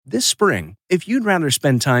This spring, if you'd rather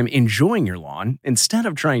spend time enjoying your lawn instead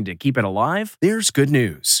of trying to keep it alive, there's good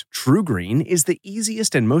news. TruGreen is the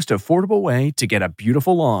easiest and most affordable way to get a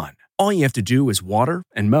beautiful lawn. All you have to do is water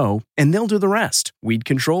and mow, and they'll do the rest. Weed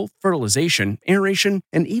control, fertilization, aeration,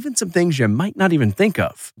 and even some things you might not even think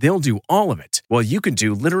of. They'll do all of it, while you can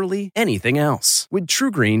do literally anything else. With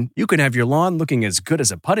TruGreen, you can have your lawn looking as good as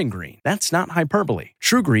a putting green. That's not hyperbole.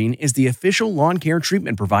 TruGreen is the official lawn care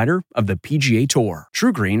treatment provider of the PGA Tour.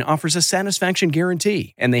 TruGreen offers a satisfaction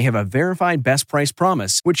guarantee, and they have a verified best price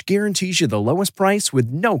promise, which guarantees you the lowest price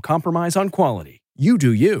with no compromise on quality. You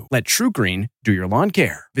do you. Let TruGreen do your lawn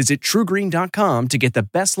care. Visit TruGreen.com to get the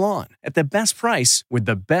best lawn at the best price with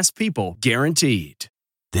the best people guaranteed.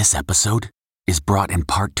 This episode is brought in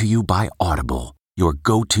part to you by Audible, your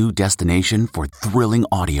go-to destination for thrilling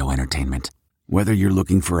audio entertainment. Whether you're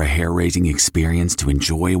looking for a hair-raising experience to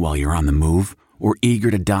enjoy while you're on the move or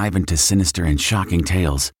eager to dive into sinister and shocking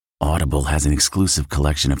tales, Audible has an exclusive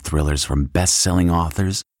collection of thrillers from best-selling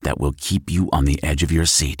authors that will keep you on the edge of your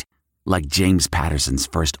seat. Like James Patterson's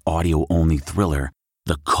first audio-only thriller,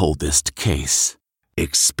 The Coldest Case.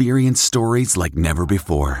 Experience stories like never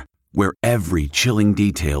before, where every chilling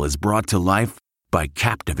detail is brought to life by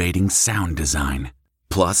captivating sound design.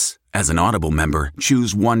 Plus, as an Audible member,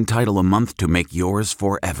 choose one title a month to make yours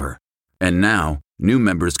forever. And now, new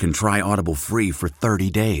members can try Audible free for 30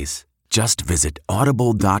 days. Just visit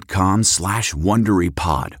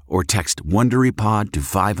audible.com/WonderyPod or text WonderyPod to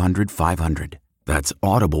 500-500. That's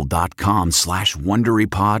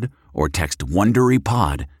audible.com/WonderyPod or text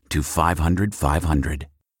WonderyPod to 500-500.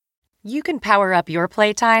 You can power up your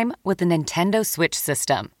playtime with the Nintendo Switch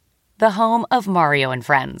system, the home of Mario and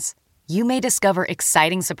Friends. You may discover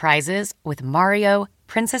exciting surprises with Mario,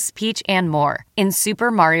 Princess Peach, and more in Super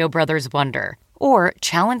Mario Bros. Wonder, or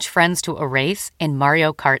challenge friends to a race in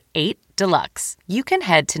Mario Kart 8 Deluxe. You can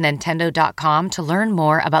head to Nintendo.com to learn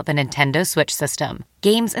more about the Nintendo Switch system.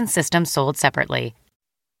 Games and systems sold separately.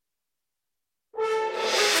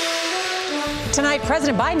 Tonight,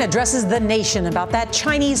 President Biden addresses the nation about that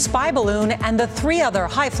Chinese spy balloon and the 3 other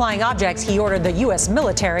high-flying objects he ordered the U.S.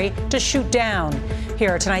 military to shoot down.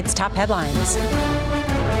 Here are tonight's top headlines.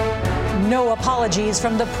 No apologies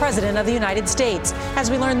from the President of the United States. As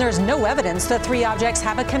we learn, there's no evidence the 3 objects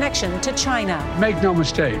have a connection to China. Make no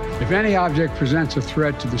mistake, if any object presents a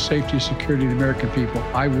threat to the safety and security of the American people,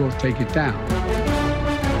 I will take it down.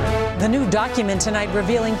 The new document tonight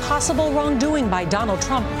revealing possible wrongdoing by Donald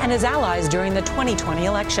Trump and his allies during the 2020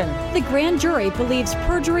 election. The grand jury believes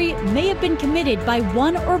perjury may have been committed by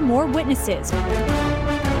 1 or more witnesses.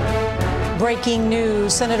 Breaking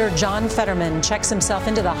news, Senator John Fetterman checks himself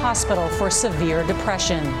into the hospital for severe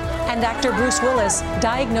depression. And actor Bruce Willis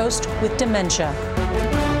diagnosed with dementia.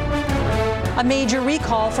 A major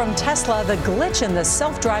recall from Tesla, the glitch in the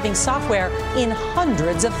self-driving software in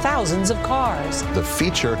hundreds of thousands of cars. The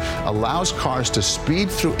feature allows cars to speed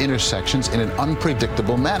through intersections in an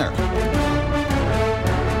unpredictable manner.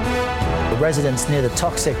 Residents near the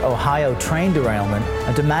toxic Ohio train derailment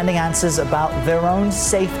are demanding answers about their own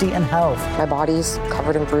safety and health. My body's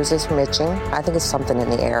covered in bruises from itching. I think it's something in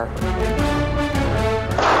the air.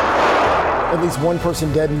 At least 1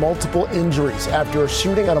 person dead, multiple injuries after a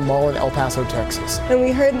shooting at a mall in El Paso, Texas. And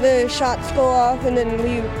we heard the shots go off, and then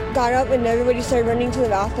we got up and everybody started running to the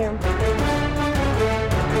bathroom.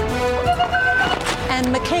 And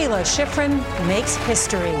Mikaela Shiffrin makes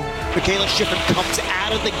history. Mikaela Shiffrin comes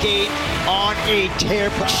out of the gate on a tear.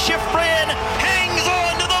 Shiffrin hangs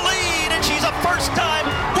on to the lead, and she's a first-time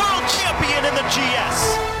world champion in the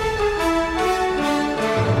GS.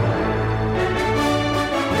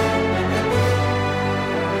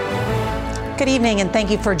 Good evening, and thank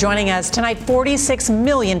you for joining us. Tonight, 46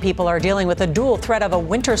 million people are dealing with the dual threat of a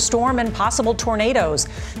winter storm and possible tornadoes.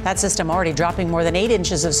 That system already dropping more than 8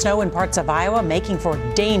 inches of snow in parts of Iowa, making for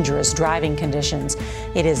dangerous driving conditions.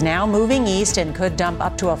 It is now moving east and could dump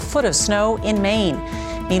up to a foot of snow in Maine.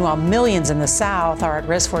 Meanwhile, millions in the south are at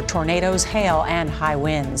risk for tornadoes, hail, and high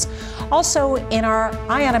winds. Also, in our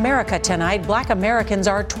Eye on America tonight, Black Americans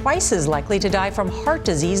are twice as likely to die from heart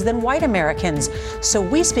disease than white Americans. So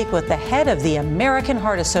we speak with the head of the American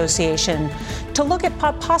Heart Association to look at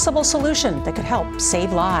a possible solution that could help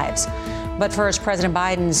save lives. But first, President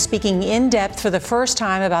Biden speaking in depth for the first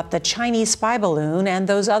time about the Chinese spy balloon and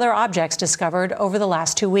those other objects discovered over the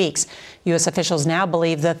last 2 weeks. U.S. officials now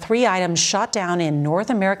believe the 3 items shot down in North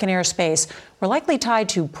American airspace were likely tied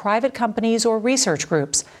to private companies or research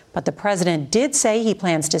groups. But the president did say he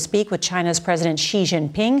plans to speak with China's President Xi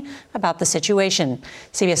Jinping about the situation.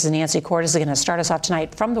 CBS's Nancy Cordes is going to start us off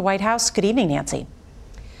tonight from the White House. Good evening, Nancy.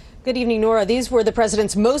 Good evening, Nora. These were the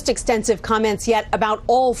president's most extensive comments yet about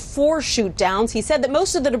all 4 shoot-downs. He said that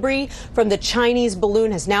most of the debris from the Chinese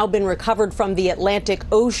balloon has now been recovered from the Atlantic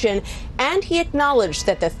Ocean, and he acknowledged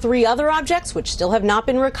that the 3 other objects, which still have not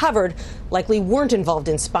been recovered, likely weren't involved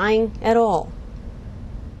in spying at all.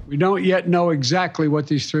 We don't yet know exactly what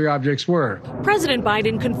these 3 objects were. President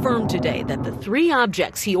Biden confirmed today that the 3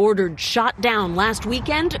 objects he ordered shot down last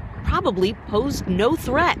weekend probably posed no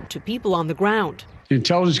threat to people on the ground. The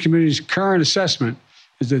intelligence community's current assessment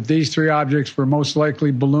is that these 3 objects were most likely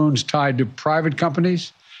balloons tied to private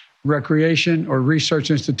companies, recreation or research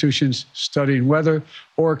institutions studying weather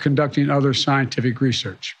or conducting other scientific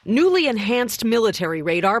research. Newly enhanced military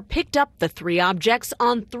radar picked up the 3 objects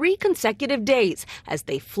on 3 consecutive days as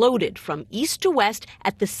they floated from east to west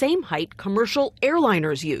at the same height commercial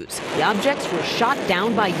airliners use. The objects were shot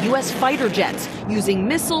down by U.S. fighter jets using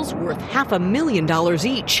missiles worth $500,000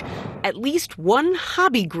 each. At least one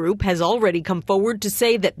hobby group has already come forward to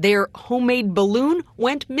say that their homemade balloon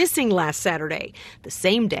went missing last Saturday, the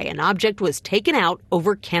same day an object was taken out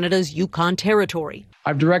over Canada's Yukon Territory.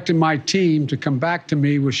 I've directed my team to come back to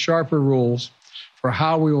me with sharper rules for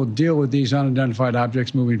how we will deal with these unidentified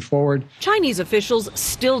objects moving forward. Chinese officials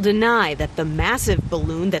still deny that the massive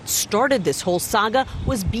balloon that started this whole saga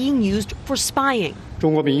was being used for spying.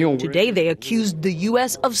 Today, they accused the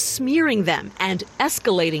U.S. of smearing them and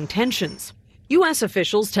escalating tensions. U.S.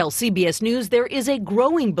 officials tell CBS News there is a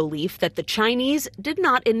growing belief that the Chinese did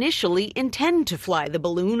not initially intend to fly the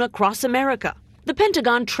balloon across America. The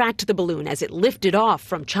Pentagon tracked the balloon as it lifted off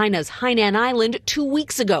from China's Hainan Island 2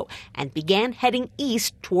 weeks ago and began heading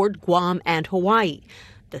east toward Guam and Hawaii.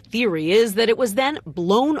 The theory is that it was then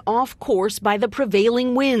blown off course by the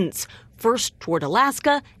prevailing winds, first toward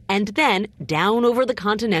Alaska and then down over the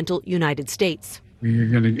continental United States. We're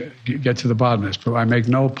going to get to the bottom of this, but I make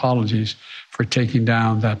no apologies for taking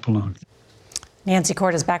down that balloon. Nancy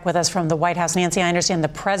Cord is back with us from the White House. Nancy, I understand the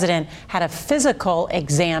president had a physical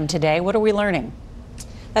exam today. What are we learning?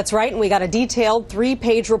 That's right. And we got a detailed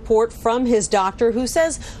 3-page report from his doctor who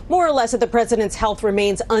says more or less that the president's health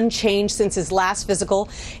remains unchanged since his last physical.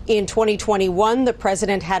 In 2021, the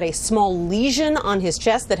president had a small lesion on his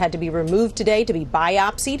chest that had to be removed today to be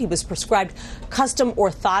biopsied. He was prescribed custom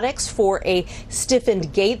orthotics for a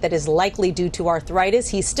stiffened gait that is likely due to arthritis.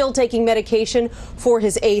 He's still taking medication for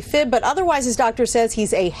his AFib, but otherwise his doctor says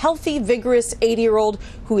he's a healthy, vigorous 80-year-old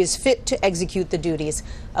who is fit to execute the duties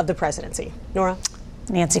of the presidency. Nora?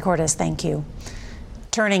 Nancy Cordes, thank you.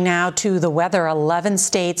 Turning now to the weather. 11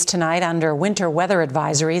 states tonight under winter weather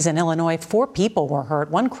advisories. In Illinois, 4 people were hurt,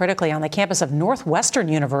 one critically on the campus of Northwestern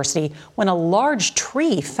University when a large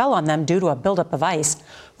tree fell on them due to a buildup of ice.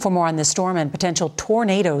 For more on this storm and potential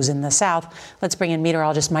tornadoes in the south, let's bring in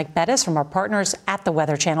meteorologist Mike Bettis from our partners at the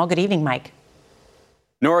Weather Channel. Good evening, Mike.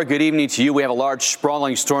 Nora, good evening to you. We have a large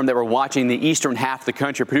sprawling storm that we're watching in the eastern half of the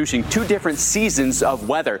country, producing 2 different seasons of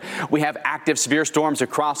weather. We have active severe storms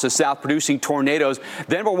across the south producing tornadoes.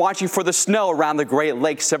 Then we're watching for the snow around the Great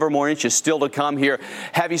Lakes. Several more inches still to come here.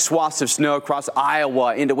 Heavy swaths of snow across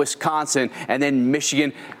Iowa into Wisconsin and then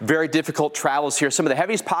Michigan. Very difficult travels here. Some of the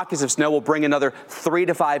heaviest pockets of snow will bring another 3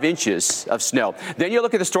 to 5 inches of snow. Then you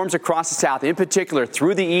look at the storms across the south, in particular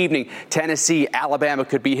through the evening. Tennessee, Alabama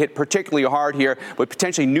could be hit particularly hard here with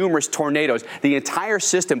potentially numerous tornadoes. The entire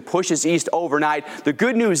system pushes east overnight. The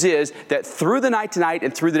good news is that through the night tonight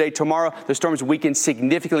and through the day tomorrow, the storms weaken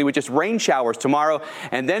significantly with just rain showers tomorrow.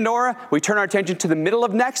 And then, Nora, we turn our attention to the middle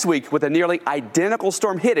of next week with a nearly identical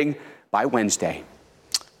storm hitting by Wednesday.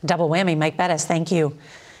 Double whammy, Mike Bettis. Thank you.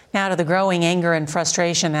 Now to the growing anger and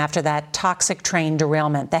frustration after that toxic train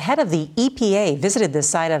derailment. The head of the EPA visited the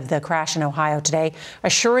site of the crash in Ohio today,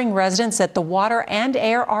 assuring residents that the water and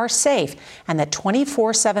air are safe and that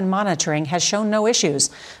 24/7 monitoring has shown no issues.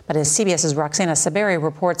 But as CBS's Roxana Saberi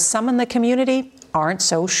reports, some in the community aren't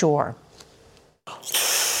so sure.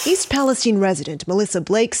 East Palestine resident Melissa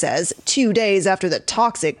Blake says 2 days after the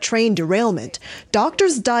toxic train derailment,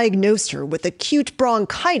 doctors diagnosed her with acute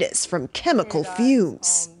bronchitis from chemical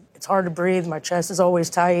fumes. It's hard to breathe. My chest is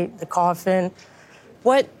always tight, the coughing.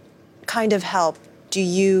 What kind of help do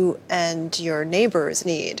you and your neighbors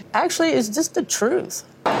need? Actually, it's just the truth.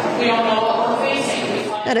 We don't know what we're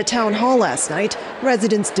facing. At a town hall last night,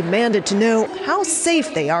 residents demanded to know how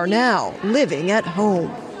safe they are now living at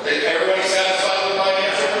home. Everybody satisfied with my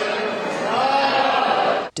answer?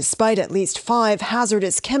 Despite at least 5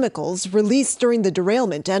 hazardous chemicals released during the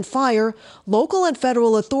derailment and fire, local and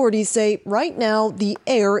federal authorities say right now the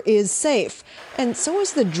air is safe, and so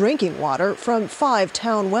is the drinking water from 5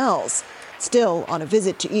 town wells. Still, on a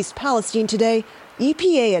visit to East Palestine today,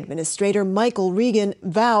 EPA Administrator Michael Regan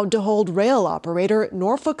vowed to hold rail operator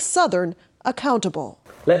Norfolk Southern accountable.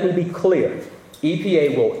 Let me be clear.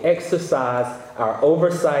 EPA will exercise our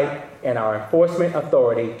oversight and our enforcement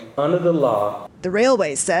authority under the law. The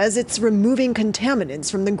railway says it's removing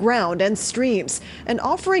contaminants from the ground and streams and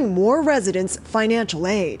offering more residents financial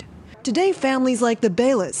aid. Today, families like the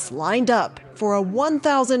Bayless lined up for a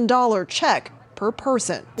 $1,000 check per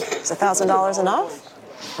person. Is $1,000 enough?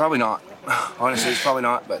 Probably not. Honestly, it's probably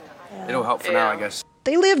not, but it'll help for now, I guess.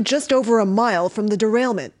 They live just over a mile from the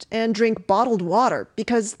derailment and drink bottled water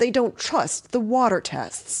because they don't trust the water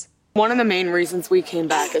tests. One of the main reasons we came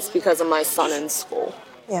back is because of my son in school.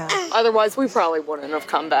 Yeah. Otherwise, we probably wouldn't have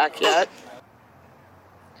come back yet.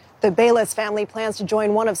 The Bayless family plans to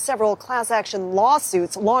join one of several class action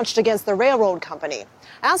lawsuits launched against the railroad company.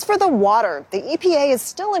 As for the water, the EPA is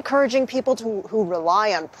still encouraging people who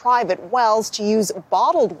rely on private wells to use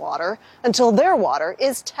bottled water until their water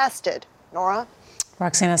is tested. Nora?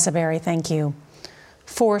 Roxana Saberi, thank you.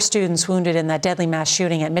 4 students wounded in that deadly mass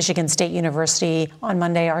shooting at Michigan State University on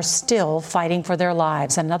Monday are still fighting for their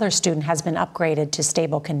lives. Another student has been upgraded to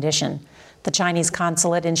stable condition. The Chinese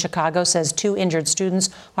consulate in Chicago says 2 injured students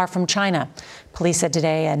are from China. Police said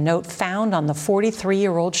today a note found on the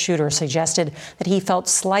 43-year-old shooter suggested that he felt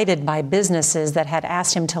slighted by businesses that had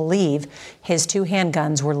asked him to leave. His 2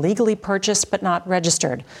 handguns were legally purchased but not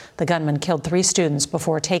registered. The gunman killed 3 students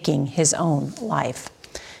before taking his own life.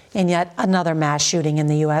 In yet another mass shooting in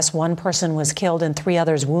the U.S., 1 person was killed and 3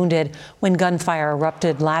 others wounded when gunfire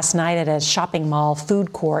erupted last night at a shopping mall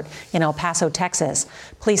food court in El Paso, Texas.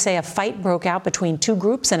 Police say a fight broke out between 2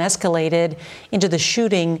 groups and escalated into the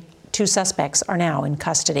shooting. 2 suspects are now in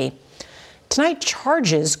custody. Tonight,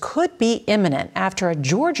 charges could be imminent after a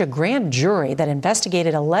Georgia grand jury that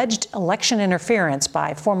investigated alleged election interference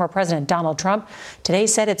by former President Donald Trump today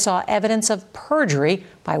said it saw evidence of perjury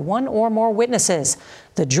by 1 or more witnesses.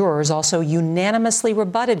 The jurors also unanimously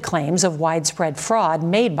rebutted claims of widespread fraud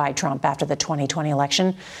made by Trump after the 2020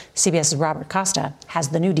 election. CBS's Robert Costa has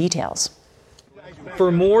the new details.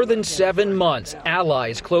 For more than 7 months,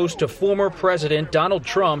 allies close to former President Donald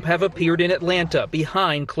Trump have appeared in Atlanta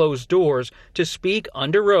behind closed doors to speak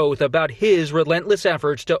under oath about his relentless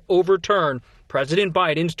efforts to overturn President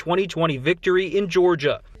Biden's 2020 victory in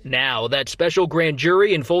Georgia. Now, that special grand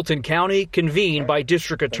jury in Fulton County, convened by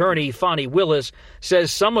District Attorney Fani Willis,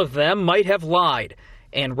 says some of them might have lied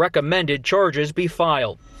and recommended charges be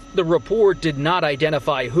filed. The report did not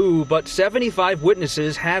identify who, but 75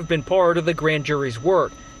 witnesses have been part of the grand jury's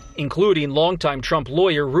work, including longtime Trump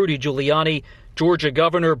lawyer Rudy Giuliani, Georgia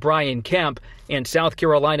Governor Brian Kemp, and South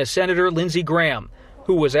Carolina Senator Lindsey Graham,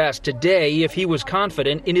 who was asked today if he was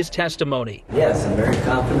confident in his testimony. Yes, I'm very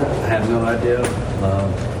confident. I have no idea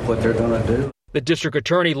what they're going to do. The district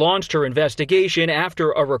attorney launched her investigation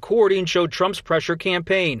after a recording showed Trump's pressure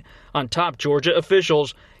campaign on top Georgia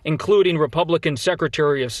officials, including Republican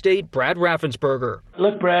Secretary of State Brad Raffensperger.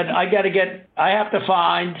 Look, Brad, I have to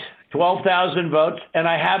find 12,000 votes, and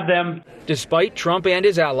I have them. Despite Trump and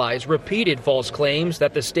his allies' repeated false claims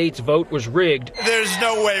that the state's vote was rigged, there's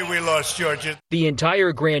no way we lost Georgia. The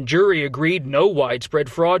entire grand jury agreed no widespread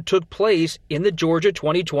fraud took place in the Georgia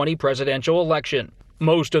 2020 presidential election.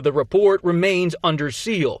 Most of the report remains under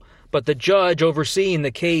seal, but the judge overseeing the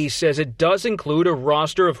case says it does include a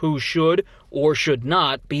roster of who should or should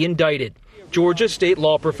not be indicted. Georgia state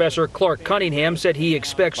law professor Clark Cunningham said he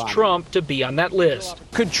expects Trump to be on that list.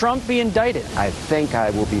 Could Trump be indicted? I think I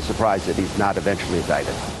will be surprised that he's not eventually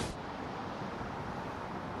indicted.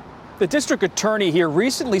 The district attorney here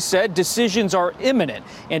recently said decisions are imminent,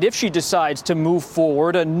 and if she decides to move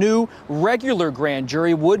forward, a new regular grand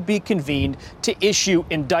jury would be convened to issue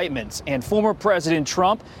indictments. And former President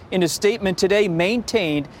Trump, in a statement today,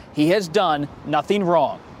 maintained he has done nothing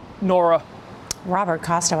wrong. Nora. Robert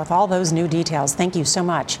Costa with all those new details. Thank you so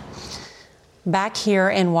much. Back here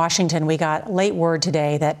in Washington, we got late word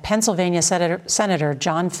today that Pennsylvania Senator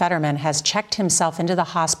John Fetterman has checked himself into the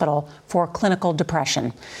hospital for clinical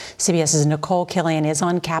depression. CBS's Nicole Killian is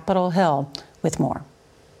on Capitol Hill with more.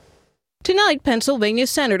 Tonight, Pennsylvania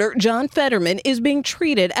Senator John Fetterman is being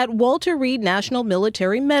treated at Walter Reed National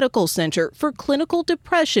Military Medical Center for clinical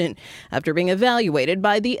depression after being evaluated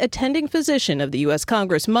by the attending physician of the U.S.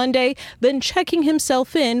 Congress Monday, then checking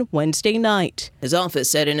himself in Wednesday night. His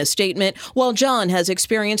office said in a statement, while John has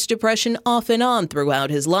experienced depression off and on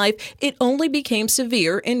throughout his life, it only became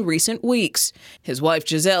severe in recent weeks. His wife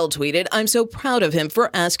Giselle tweeted, "I'm so proud of him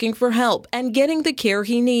for asking for help and getting the care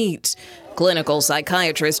he needs." Clinical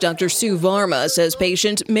psychiatrist Dr. Sue Varma says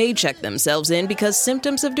patients may check themselves in because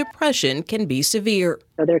symptoms of depression can be severe.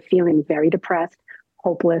 So they're feeling very depressed,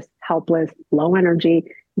 hopeless, helpless, low energy,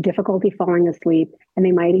 difficulty falling asleep, and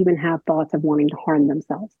they might even have thoughts of wanting to harm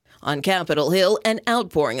themselves. On Capitol Hill, an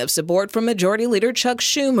outpouring of support from Majority Leader Chuck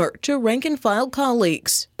Schumer to rank-and-file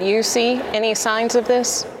colleagues. You see any signs of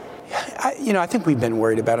this? I think we've been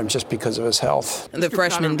worried about him just because of his health. The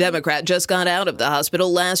freshman Democrat just got out of the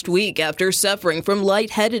hospital last week after suffering from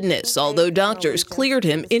lightheadedness, although doctors cleared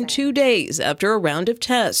him in 2 days after a round of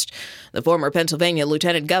tests. The former Pennsylvania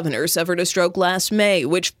lieutenant governor suffered a stroke last May,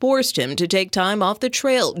 which forced him to take time off the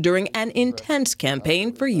trail during an intense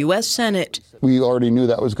campaign for U.S. Senate. We already knew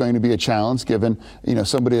that was going to be a challenge, given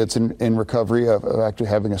somebody that's in recovery of actually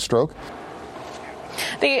having a stroke.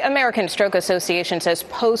 The American Stroke Association says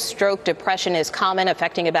post-stroke depression is common,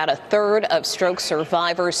 affecting about a third of stroke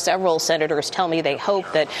survivors. Several senators tell me they hope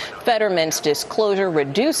that Fetterman's disclosure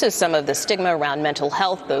reduces some of the stigma around mental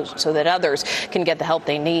health, so that others can get the help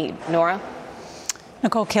they need. Nora?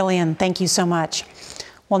 Nicole Killian, thank you so much.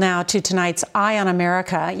 Well, now to tonight's Eye on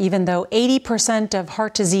America. Even though 80% of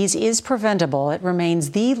heart disease is preventable, it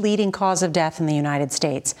remains the leading cause of death in the United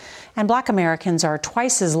States. And Black Americans are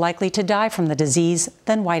twice as likely to die from the disease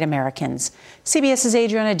than white Americans. CBS's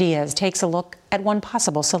Adriana Diaz takes a look at one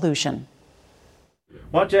possible solution.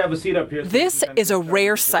 Why don't you have a seat up here? This is a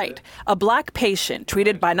rare sight. A Black patient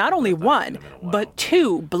treated by not only one, but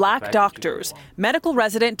two Black doctors, medical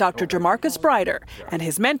resident Dr. Jamarcus Brighter and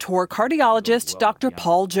his mentor, cardiologist Dr.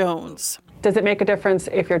 Paul Jones. Does it make a difference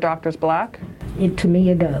if your doctor's Black? To me,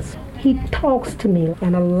 it does. He talks to me,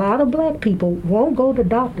 and a lot of Black people won't go to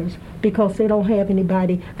doctors because they don't have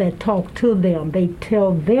anybody that talk to them. They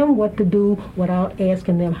tell them what to do without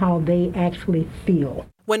asking them how they actually feel.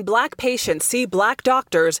 When Black patients see Black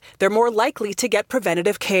doctors, they're more likely to get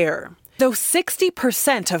preventative care. Though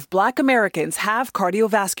 60% of Black Americans have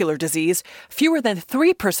cardiovascular disease, fewer than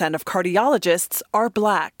 3% of cardiologists are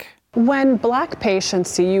Black. When Black patients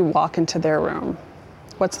see you walk into their room,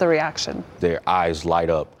 what's the reaction? Their eyes light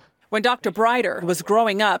up. When Dr. Brighter was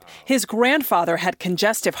growing up, his grandfather had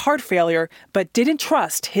congestive heart failure, but didn't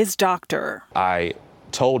trust his doctor. I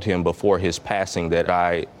told him before his passing that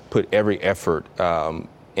I put every effort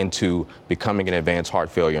into becoming an advanced heart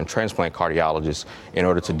failure and transplant cardiologist in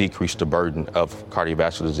order to decrease the burden of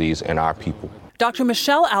cardiovascular disease in our people. Dr.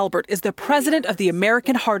 Michelle Albert is the president of the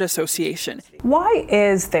American Heart Association. Why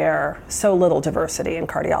is there so little diversity in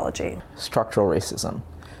cardiology? Structural racism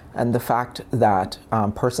and the fact that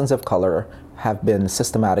persons of color have been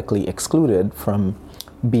systematically excluded from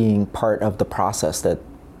being part of the process that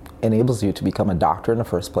enables you to become a doctor in the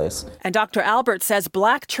first place. And Dr. Albert says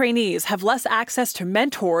Black trainees have less access to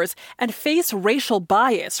mentors and face racial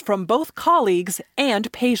bias from both colleagues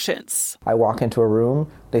and patients. I walk into a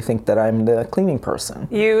room, they think that I'm the cleaning person.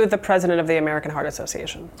 You, the president of the American Heart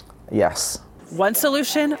Association? Yes. One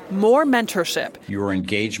solution, more mentorship. Your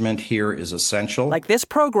engagement here is essential. Like this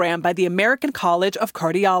program by the American College of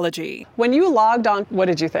Cardiology. When you logged on, what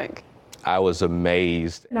did you think? I was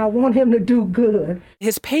amazed. And I want him to do good.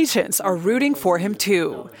 His patients are rooting for him,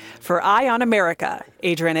 too. For Eye on America,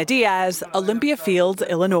 Adriana Diaz, Olympia Fields,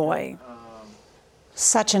 Illinois.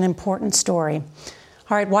 Such an important story.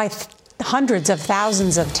 All right, why hundreds of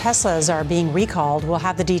thousands of Teslas are being recalled. We'll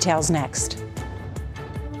have the details next.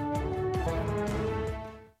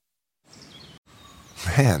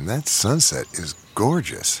 Man, that sunset is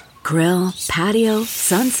gorgeous. Grill, patio,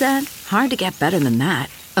 sunset. Hard to get better than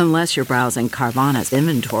that. Unless you're browsing Carvana's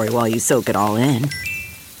inventory while you soak it all in.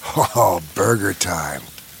 Oh, burger time.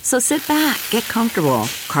 So sit back, get comfortable.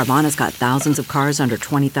 Carvana's got thousands of cars under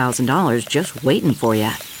 $20,000 just waiting for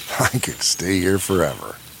you. I could stay here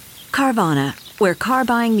forever. Carvana, where car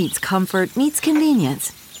buying meets comfort, meets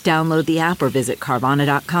convenience. Download the app or visit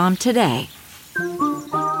Carvana.com today.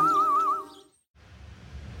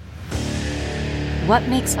 What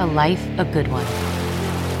makes a life a good one?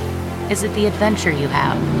 Is it the adventure you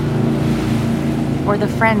have? Or the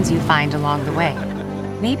friends you find along the way?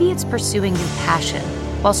 Maybe it's pursuing your passion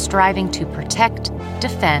while striving to protect,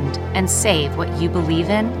 defend, and save what you believe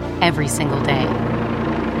in every single day.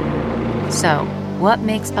 So, what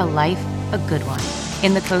makes a life a good one?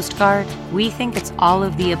 In the Coast Guard, we think it's all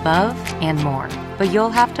of the above and more, but you'll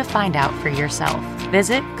have to find out for yourself.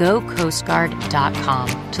 Visit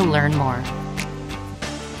gocoastguard.com to learn more.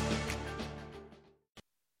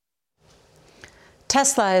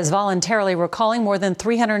 Tesla is voluntarily recalling more than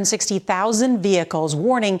 360,000 vehicles,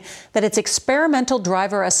 warning that its experimental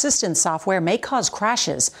driver assistance software may cause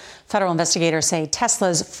crashes. Federal investigators say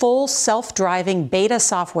Tesla's full self-driving beta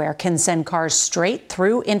software can send cars straight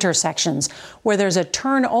through intersections where there's a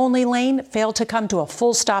turn-only lane, fail to come to a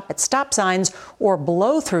full stop at stop signs, or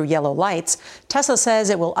blow through yellow lights. Tesla says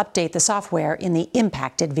it will update the software in the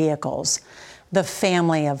impacted vehicles. The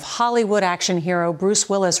family of Hollywood action hero Bruce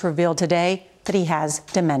Willis revealed today that he has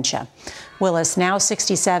dementia. Willis, now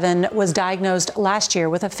 67, was diagnosed last year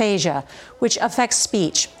with aphasia, which affects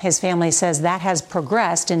speech. His family says that has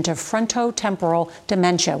progressed into frontotemporal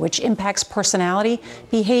dementia, which impacts personality,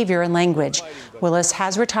 behavior, and language. Willis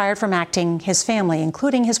has retired from acting. His family,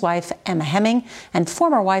 including his wife, Emma Hemming, and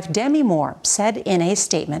former wife, Demi Moore, said in a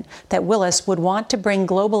statement that Willis would want to bring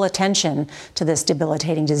global attention to this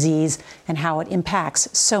debilitating disease and how it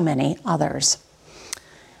impacts so many others.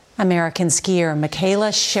 American skier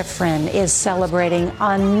Mikaela Shiffrin is celebrating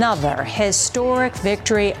another historic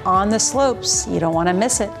victory on the slopes. You don't want to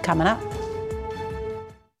miss it. Coming up.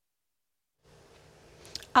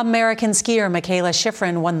 American skier Mikaela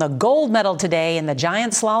Shiffrin won the gold medal today in the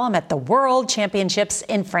giant slalom at the World Championships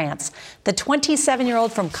in France. The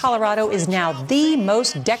 27-year-old from Colorado is now the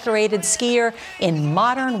most decorated skier in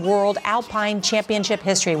modern World Alpine Championship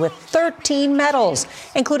history with 13 medals,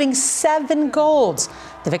 including 7 golds.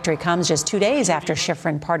 The victory comes just 2 days after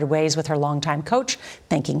Shiffrin parted ways with her longtime coach,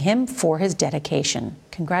 thanking him for his dedication.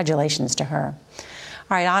 Congratulations to her. All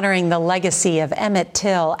right, honoring the legacy of Emmett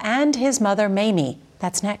Till and his mother, Mamie.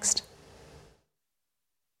 That's next.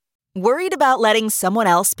 Worried about letting someone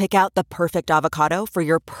else pick out the perfect avocado for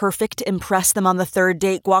your perfect impress them on the third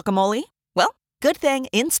date guacamole? Well, good thing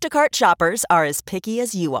Instacart shoppers are as picky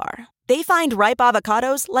as you are. They find ripe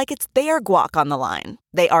avocados like it's their guac on the line.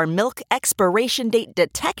 They are milk expiration date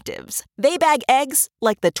detectives. They bag eggs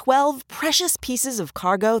like the 12 precious pieces of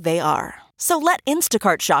cargo they are. So let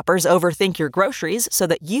Instacart shoppers overthink your groceries so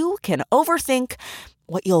that you can overthink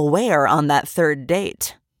what you'll wear on that third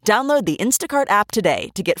date. Download the Instacart app today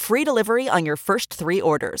to get free delivery on your first 3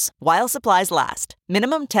 orders, while supplies last.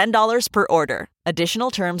 Minimum $10 per order.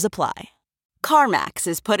 Additional terms apply. CarMax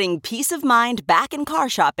is putting peace of mind back in car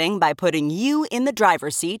shopping by putting you in the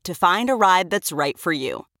driver's seat to find a ride that's right for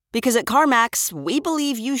you. Because at CarMax, we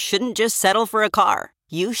believe you shouldn't just settle for a car.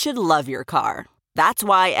 You should love your car. That's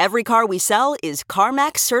why every car we sell is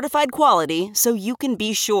CarMax certified quality, so you can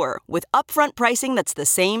be sure with upfront pricing that's the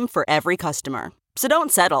same for every customer. So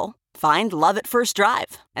don't settle. Find love at first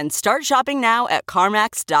drive and start shopping now at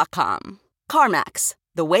CarMax.com. CarMax,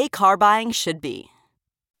 the way car buying should be.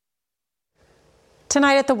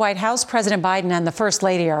 Tonight at the White House, President Biden and the First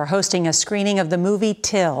Lady are hosting a screening of the movie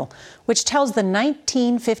Till, which tells the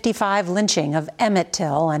 1955 lynching of Emmett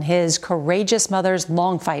Till and his courageous mother's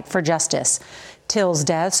long fight for justice. Till's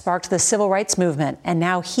death sparked the civil rights movement, and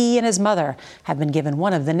now he and his mother have been given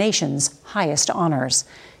one of the nation's highest honors.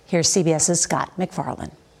 Here's CBS's Scott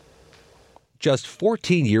McFarland. Just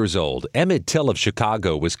 14 years old, Emmett Till of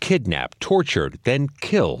Chicago was kidnapped, tortured, then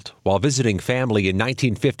killed while visiting family in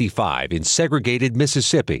 1955 in segregated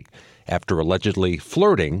Mississippi after allegedly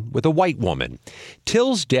flirting with a white woman.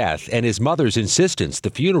 Till's death and his mother's insistence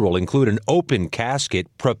the funeral include an open casket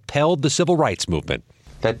propelled the civil rights movement.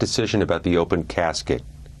 That decision about the open casket,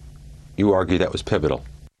 you argue that was pivotal.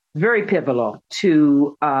 Very pivotal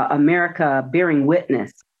to America bearing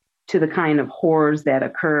witness to the kind of horrors that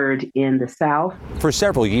occurred in the South. For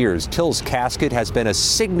several years, Till's casket has been a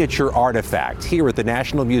signature artifact here at the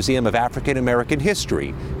National Museum of African American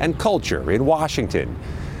History and Culture in Washington.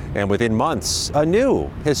 And within months, a new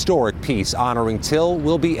historic piece honoring Till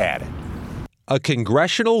will be added. A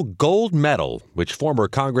congressional gold medal, which former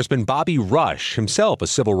Congressman Bobby Rush, himself a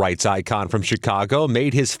civil rights icon from Chicago,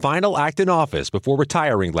 made his final act in office before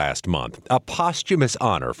retiring last month. A posthumous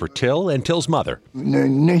honor for Till and Till's mother. The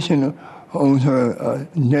nation owes her a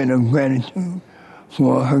debt of gratitude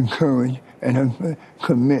for her courage and her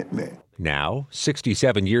commitment. Now,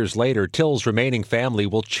 67 years later, Till's remaining family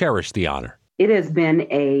will cherish the honor. It has been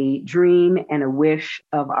a dream and a wish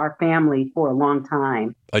of our family for a long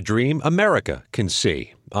time. A dream America can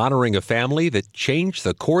see, honoring a family that changed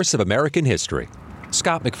the course of American history.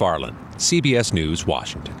 Scott McFarland, CBS News,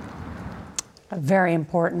 Washington. A very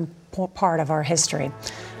important part of our history.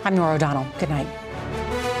 I'm Norah O'Donnell. Good night.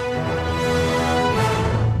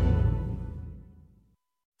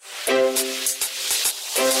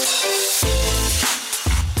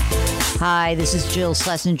 Hi, this is Jill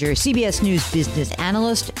Schlesinger, CBS News business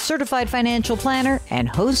analyst, certified financial planner, and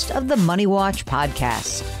host of the Money Watch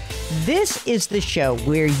podcast. This is the show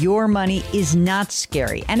where your money is not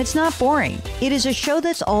scary and it's not boring. It is a show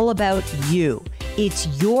that's all about you. It's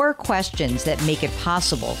your questions that make it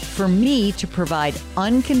possible for me to provide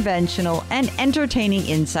unconventional and entertaining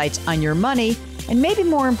insights on your money and maybe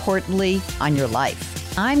more importantly, on your life.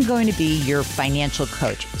 I'm going to be your financial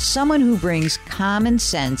coach, someone who brings common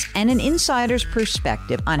sense and an insider's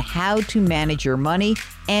perspective on how to manage your money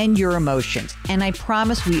and your emotions. And I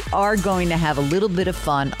promise we are going to have a little bit of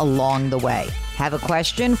fun along the way. Have a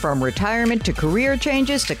question from retirement to career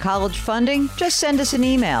changes to college funding? Just send us an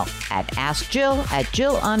email at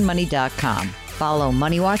AskJill@JillOnMoney.com. Follow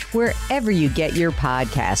Money Watch wherever you get your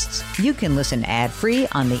podcasts. You can listen ad-free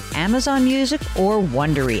on the Amazon Music or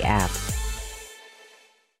Wondery app.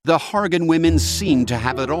 The Hargan women seemed to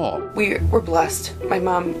have it all. We were blessed. My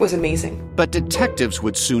mom was amazing. But detectives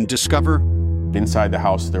would soon discover inside the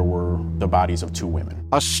house there were the bodies of 2 women.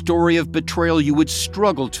 A story of betrayal you would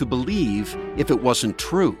struggle to believe if it wasn't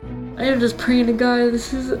true. I am just praying to God,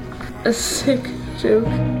 this is a sick joke.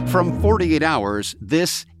 From 48 Hours,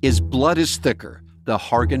 this is Blood is Thicker, The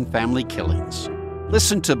Hargan Family Killings.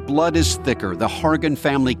 Listen to Blood is Thicker, The Hargan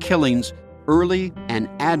Family Killings early and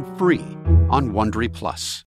ad-free on Wondery Plus.